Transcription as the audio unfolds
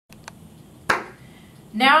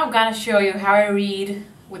Now I'm going to show you how I read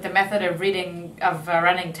with the method of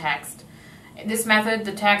running text. In this method,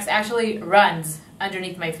 the text actually runs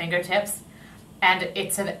underneath my fingertips, and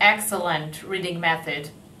it's an excellent reading method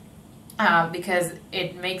because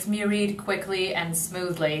it makes me read quickly and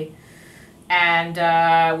smoothly. And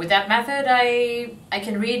with that method, I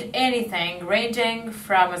can read anything ranging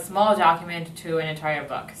from a small document to an entire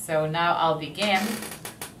book. So now I'll begin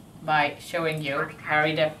by showing you how I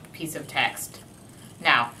read a piece of text.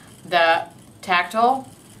 Now, the Tactile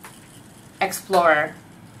Explorer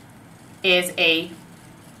is a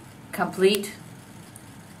complete,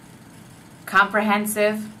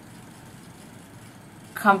 comprehensive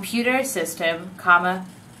computer system,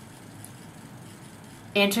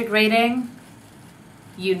 integrating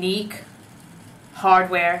unique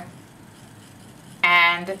hardware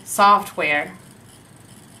and software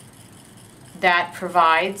that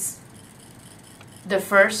provides the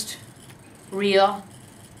first real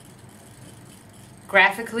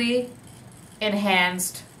graphically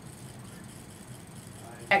enhanced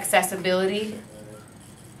accessibility,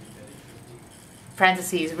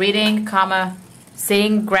 parentheses, reading,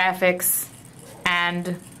 seeing graphics,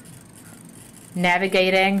 and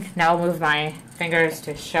navigating. Now I'll move my fingers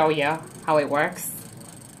to show you how it works.